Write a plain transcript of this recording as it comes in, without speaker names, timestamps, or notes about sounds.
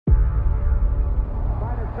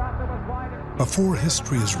Before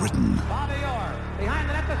history is written,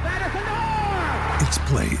 it's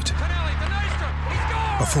played.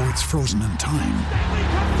 Before it's frozen in time,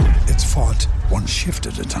 it's fought one shift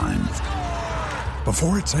at a time.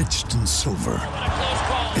 Before it's etched in silver,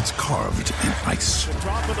 it's carved in ice.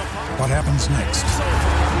 What happens next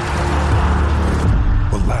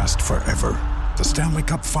will last forever. The Stanley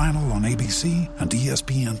Cup Final on ABC and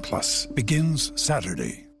ESPN Plus begins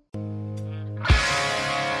Saturday.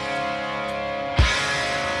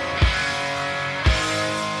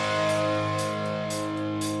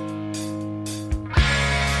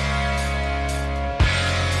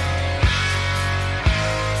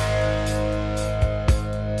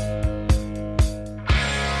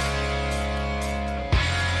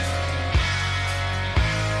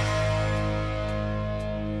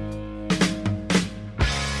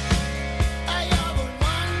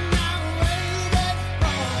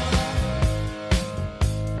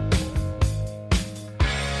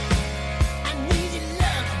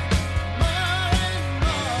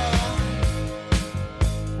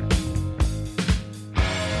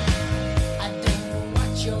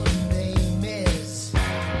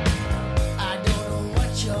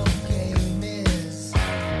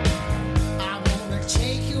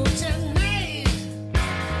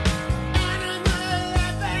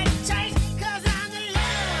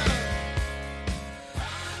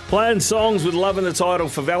 Playing songs with love in the title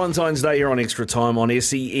for Valentine's Day here on Extra Time on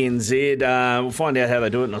SENZ. We'll find out how they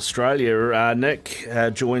do it in Australia. Nick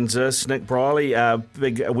joins us. Nick Briley,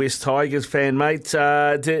 big West Tigers fan, mate.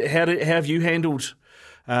 How have you handled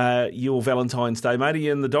your Valentine's Day, mate? Are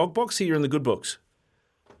you in the dog box or are you in the good books?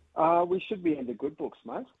 We should be in the good books,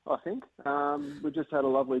 mate, I think. We just had a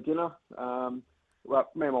lovely dinner. Well,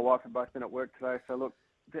 me and my wife have both been at work today. So, look,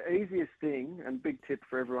 the easiest thing, and big tip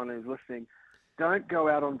for everyone who's listening, don't go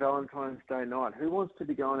out on Valentine's Day night. Who wants to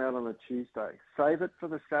be going out on a Tuesday? Save it for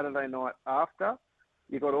the Saturday night after.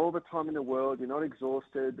 You've got all the time in the world. You're not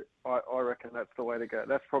exhausted. I reckon that's the way to go.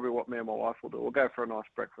 That's probably what me and my wife will do. We'll go for a nice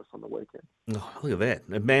breakfast on the weekend. Oh, look at that.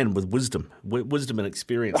 A man with wisdom and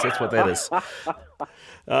experience. That's what that is.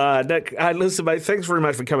 Nick, listen, mate, thanks very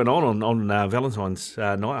much for coming on Valentine's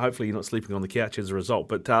night. Hopefully you're not sleeping on the couch as a result.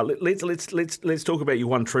 But let's talk about your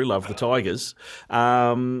one true love, the Tigers.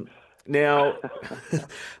 Now,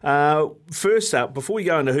 first up, before we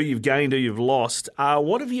go into who you've gained, who you've lost,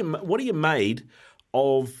 what are you made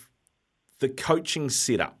of the coaching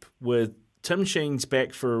setup with Tim Sheen's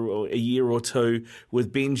back for a year or two,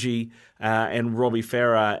 with Benji and Robbie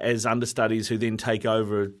Farah as understudies who then take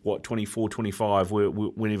over, 24, 25,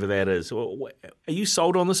 whenever that is? Are you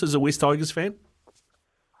sold on this as a West Tigers fan?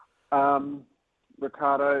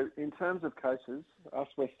 Ricardo, in terms of coaches, us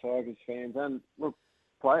West Tigers fans, and look,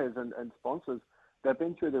 players and sponsors, they've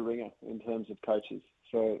been through the ringer in terms of coaches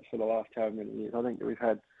for the last however many years. I think that we've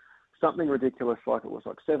had something ridiculous, like it was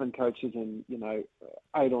like 7 coaches in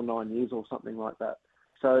 8 or 9 years or something like that.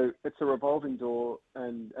 So it's a revolving door,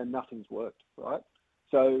 and nothing's worked, right?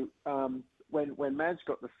 So when Madge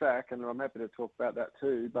got the sack, and I'm happy to talk about that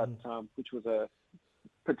too, but which was a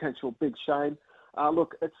potential big shame.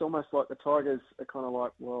 Look, it's almost like the Tigers are kind of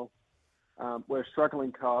like, well, we're a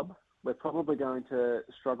struggling club. We're probably going to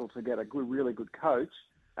struggle to get a really good coach,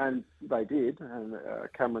 and they did, and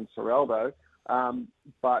Cameron Ciraldo.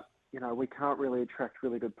 But we can't really attract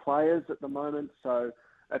really good players at the moment. So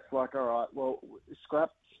it's like, all right, well, scrap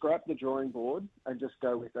the drawing board and just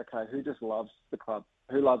go with, okay, who just loves the club?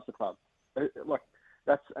 Who loves the club?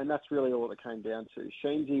 That's really all it came down to.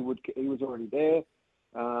 Sheensy he was already there,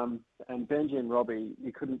 and Benji and Robbie,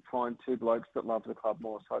 you couldn't find 2 blokes that loved the club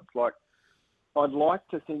more. So it's like, I'd like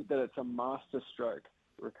to think that it's a master stroke,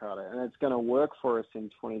 Ricardo, and it's going to work for us in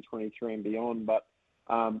 2023 and beyond. But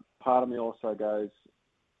part of me also goes,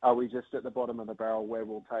 are we just at the bottom of the barrel where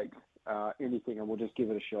we'll take anything and we'll just give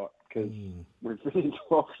it a shot? Because we've been in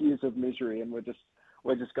 12 years of misery, and we're just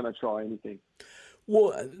going to try anything.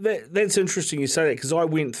 Well, that's interesting you say that, because I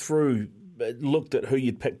went through, looked at who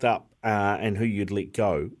you'd picked up and who you'd let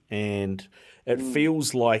go, and it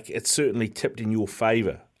feels like it's certainly tipped in your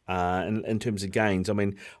favour. In terms of gains. I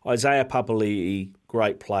mean, Isaiah Papali'i,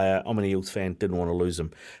 great player. I'm an Eels fan, didn't want to lose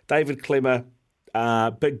him. David Klemmer,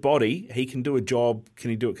 big body. He can do a job. Can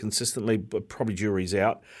he do it consistently? But probably jury's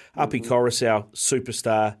out. Api Coruscant,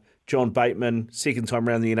 superstar. John Bateman, second time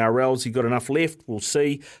around the NRLs. He got enough left. We'll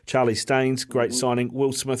see. Charlie Staines, great signing.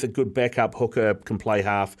 Will Smith, a good backup hooker, can play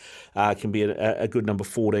half, can be a good number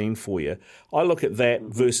 14 for you. I look at that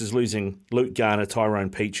versus losing Luke Garner,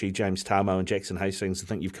 Tyrone Peachey, James Tarmo and Jackson Hastings. I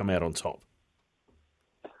think you've come out on top.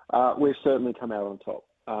 We've certainly come out on top.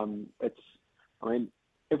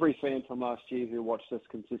 every fan from last year who watched us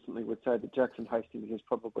consistently would say that Jackson Hastings is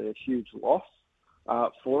probably a huge loss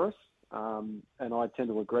for us, and I tend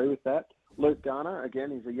to agree with that. Luke Garner,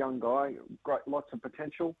 again, he's a young guy, great, lots of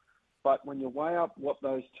potential, but when you weigh up what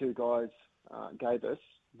those two guys gave us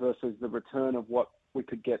versus the return of what we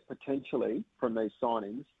could get potentially from these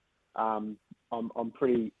signings, I'm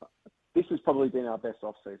pretty. This has probably been our best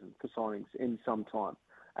off-season for signings in some time.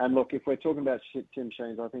 And look, if we're talking about Tim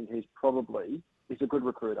Sheens, I think he's a good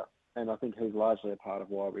recruiter, and I think he's largely a part of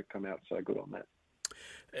why we've come out so good on that.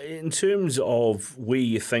 In terms of where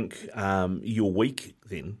you think you're weak,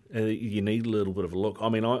 then you need a little bit of a look. I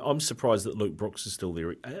mean, I'm surprised that Luke Brooks is still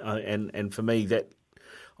there, and for me that.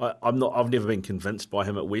 I've never been convinced by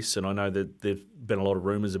him at West, and I know that there've been a lot of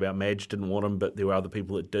rumours about Madge didn't want him, but there were other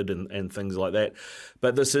people that did, and things like that.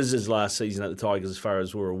 But this is his last season at the Tigers, as far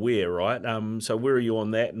as we're aware, right? So where are you on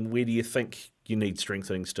that, and where do you think you need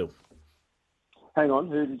strengthening still? Hang on,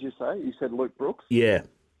 who did you say? You said Luke Brooks? Yeah.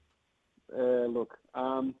 Look,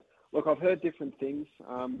 I've heard different things.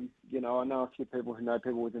 I know a few people who know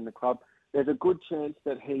people within the club. There's a good chance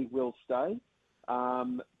that he will stay.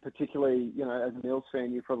 Particularly, as a Mills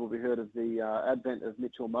fan, you've probably heard of the advent of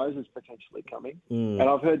Mitchell Moses potentially coming. And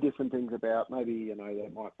I've heard different things about maybe, there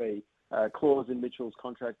might be a clause in Mitchell's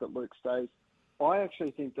contract that Luke stays. I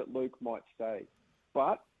actually think that Luke might stay.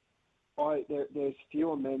 But there's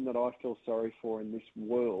fewer men that I feel sorry for in this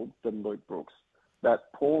world than Luke Brooks.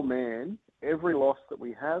 That poor man, every loss that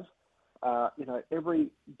we have,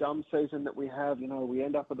 every dumb season that we have, we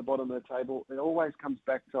end up at the bottom of the table. It always comes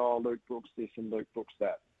back to, Luke Brooks this and Luke Brooks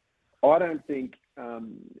that. I don't think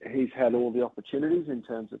he's had all the opportunities in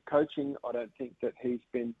terms of coaching. I don't think that he's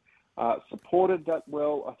been supported that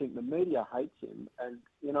well. I think the media hates him. And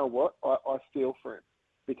you know what? I feel for him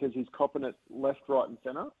because he's copping it left, right and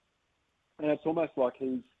centre. And it's almost like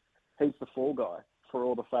he's the fall guy for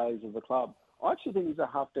all the failures of the club. I actually think he's a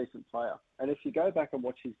half-decent player. And if you go back and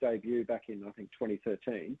watch his debut back in, I think,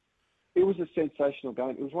 2013, it was a sensational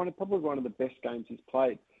game. It was probably one of the best games he's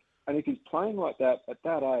played. And if he's playing like that at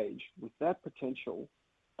that age, with that potential,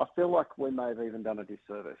 I feel like we may have even done a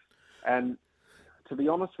disservice. And to be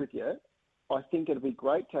honest with you, I think it'd be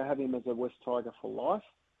great to have him as a West Tiger for life.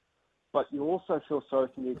 But you also feel sorry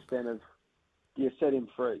from the extent of, do you set him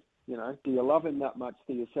free? Do you love him that much?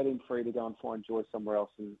 Do you set him free to go and find joy somewhere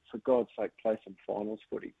else and, for God's sake, play some finals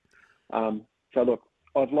footy? So, look,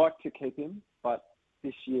 I'd like to keep him, but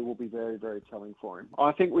this year will be very, very telling for him.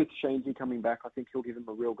 I think with Sheensy coming back, I think he'll give him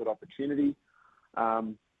a real good opportunity.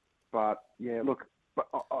 But, yeah, look,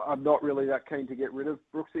 I'm not really that keen to get rid of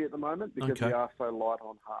Brooksy at the moment because we are so light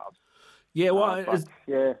on halves. Yeah, well,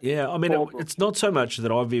 I mean, it's not so much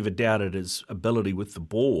that I've ever doubted his ability with the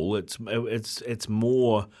ball. It's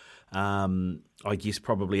more, I guess,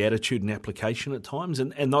 probably attitude and application at times,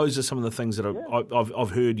 and those are some of the things that I've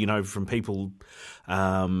heard, from people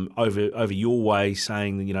over your way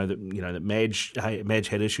saying, that Madge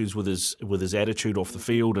had issues with his attitude off the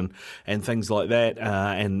field and things like that,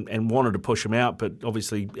 and wanted to push him out, but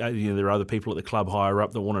obviously, there are other people at the club higher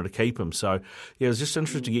up that wanted to keep him. So, yeah, it was just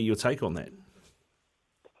interesting to get your take on that.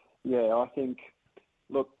 Yeah, I think,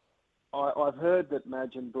 look, I've heard that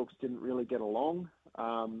Madge and Brooks didn't really get along.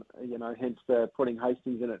 Hence the putting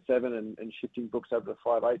Hastings in at 7 and shifting Brooks over to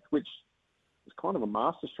 5/8, which was kind of a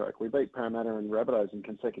masterstroke. We beat Parramatta and Rabbitohs in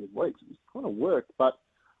consecutive weeks. It kind of worked, but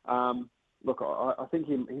look, I think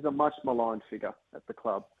he's a much maligned figure at the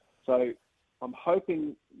club. So I'm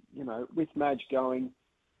hoping, with Madge going,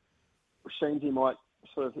 Sheensy might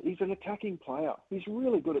he's an attacking player. He's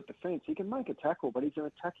really good at defence. He can make a tackle, but he's an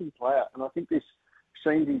attacking player. And I think this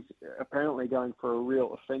Sheensy's apparently going for a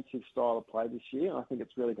real offensive style of play this year. I think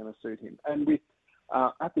it's really going to suit him. And with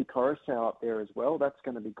Api Koroisau up there as well, that's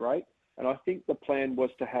going to be great. And I think the plan was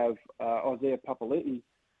to have Isaiah Papali'i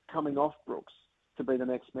coming off Brooks to be the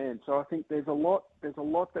next man. So I think there's a lot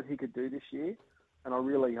that he could do this year. And I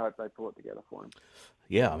really hope they pull it together for him.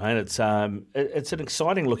 Yeah, I mean, it's an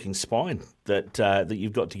exciting looking spine that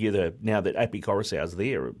you've got together now that Api Koroisau's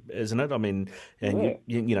there, isn't it? I mean, and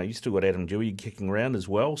you still got Adam Dewey kicking around as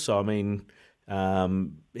well. So I mean,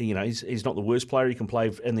 he's not the worst player. He can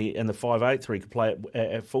play in the 5/8, or he can play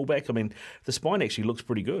at fullback. I mean, the spine actually looks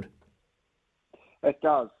pretty good. It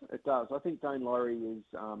does. I think Dane Laurie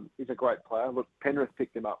is a great player. Look, Penrith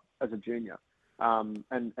picked him up as a junior. And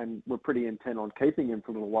we're pretty intent on keeping him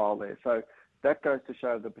for a little while there. So that goes to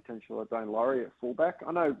show the potential of Dane Laurie at fullback.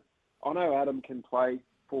 I know Adam can play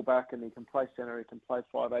fullback and he can play centre, he can play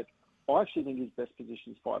 5/8. I actually think his best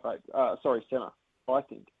position is 5/8. Centre, I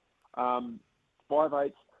think.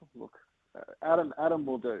 5/8, look, Adam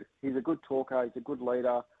will do. He's a good talker, he's a good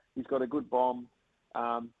leader, he's got a good bomb.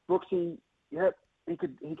 Brooksy,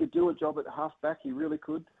 he could do a job at half-back. He really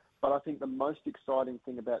could. But I think the most exciting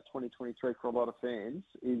thing about 2023 for a lot of fans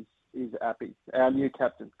is Appy, our new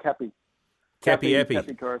captain, Cappy. Cappy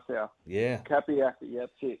Coruscant. Yeah. Cappy Appy, yeah,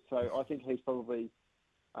 that's it. So I think he's probably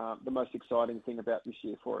the most exciting thing about this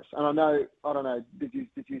year for us. And I don't know, did you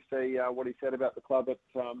see what he said about the club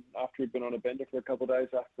after he'd been on a bender for a couple of days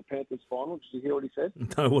after the Panthers final? Did you hear what he said?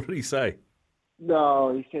 No, what did he say?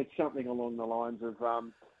 No, he said something along the lines of,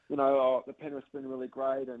 the Penrith's been really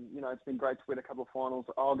great, and it's been great to win a couple of finals.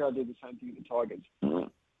 I'll go do the same thing with the Tigers.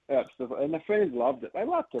 Absolutely, and the fans loved it. They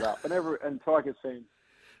lapped it up, and Tigers fans.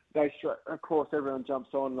 Of course, everyone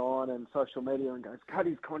jumps online and social media and goes, cut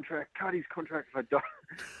his contract. Like,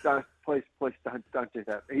 don't, please don't do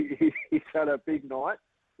that. He's had a big night.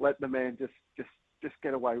 Let the man just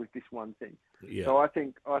get away with this one thing. Yeah. So I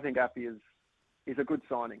think Appy is a good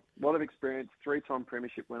signing. A lot of experience, 3-time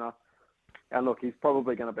premiership winner. And look, he's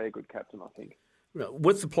probably going to be a good captain, I think.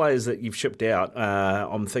 With the players that you've shipped out,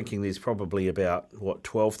 I'm thinking there's probably about,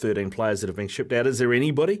 12, 13 players that have been shipped out. Is there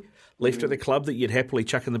anybody left at the club that you'd happily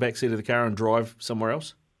chuck in the backseat of the car and drive somewhere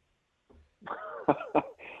else?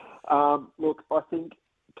 Look, I think,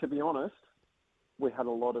 to be honest, we had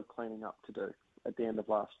a lot of cleaning up to do at the end of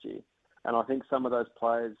last year. And I think some of those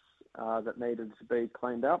players that needed to be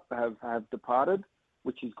cleaned up have departed,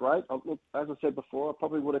 which is great. Look, as I said before, I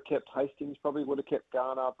probably would have kept Hastings, probably would have kept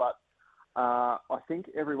Garner, but I think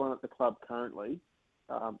everyone at the club currently,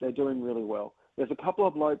 they're doing really well. There's a couple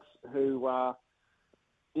of blokes who are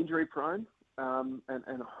injury prone, and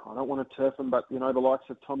I don't want to turf them, but the likes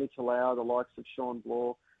of Tommy Talau, the likes of Sean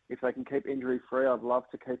Bloor, if they can keep injury free, I'd love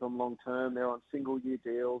to keep them long term. They're on single year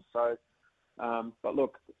deals, so. But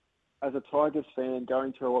look, as a Tigers fan,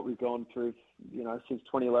 going through what we've gone through, since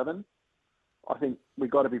 2011. I think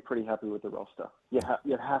we've got to be pretty happy with the roster. You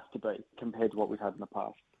have to be compared to what we've had in the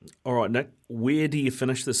past. All right, Nick, where do you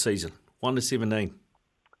finish this season? 1 to 17.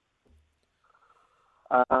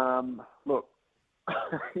 Look,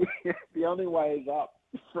 the only way is up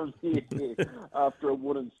from here after a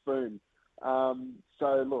wooden spoon.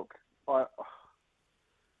 So look, I'd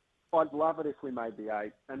love it if we made the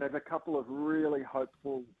 8. And there's a couple of really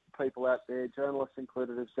hopeful people out there, journalists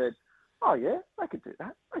included, have said, "Oh yeah, they could do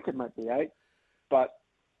that. They could make the 8." But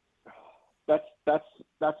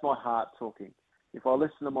that's my heart talking. If I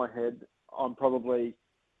listen to my head, I'd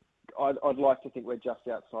like to think we're just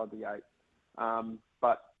outside the 8.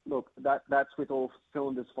 But look, that's with all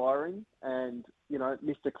cylinders firing, and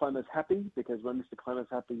Mr. Clemmer's happy, because when Mr. Clemmer's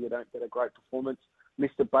happy, you don't get a great performance.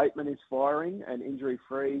 Mr. Bateman is firing and injury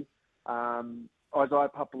free. Isaiah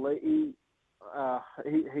Papali'i,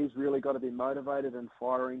 he's really got to be motivated and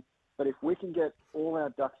firing. But if we can get all our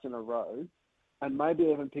ducks in a row, and maybe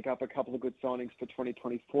even pick up a couple of good signings for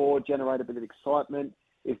 2024, generate a bit of excitement.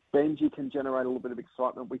 If Benji can generate a little bit of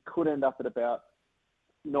excitement, we could end up at about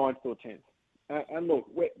 9th or 10th. And look,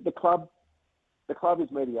 the club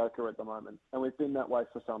is mediocre at the moment, and we've been that way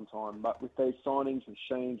for some time. But with these signings, with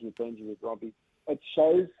Sheens, with Benji, with Robbie, it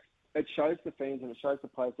shows the fans and it shows the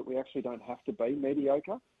players that we actually don't have to be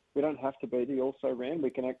mediocre. We don't have to be the also-ran.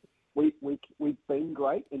 We've been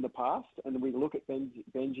great in the past, and we look at Benji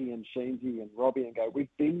and Sheensy and Robbie and go, we've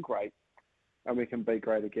been great, and we can be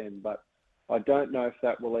great again. But I don't know if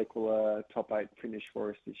that will equal a top 8 finish for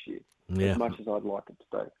us this year, as much as I'd like it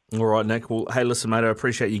to be. All right, Nick. Well, hey, listen, mate, I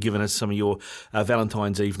appreciate you giving us some of your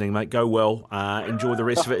Valentine's evening, mate. Go well. Enjoy the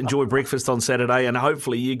rest of it. Enjoy breakfast on Saturday, and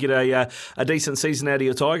hopefully you get a decent season out of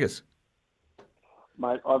your Tigers.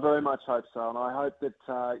 Mate, I very much hope so, and I hope that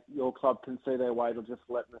your club can see their way to just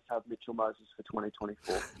letting us have Mitchell Moses for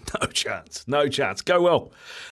 2024. No chance. Go well.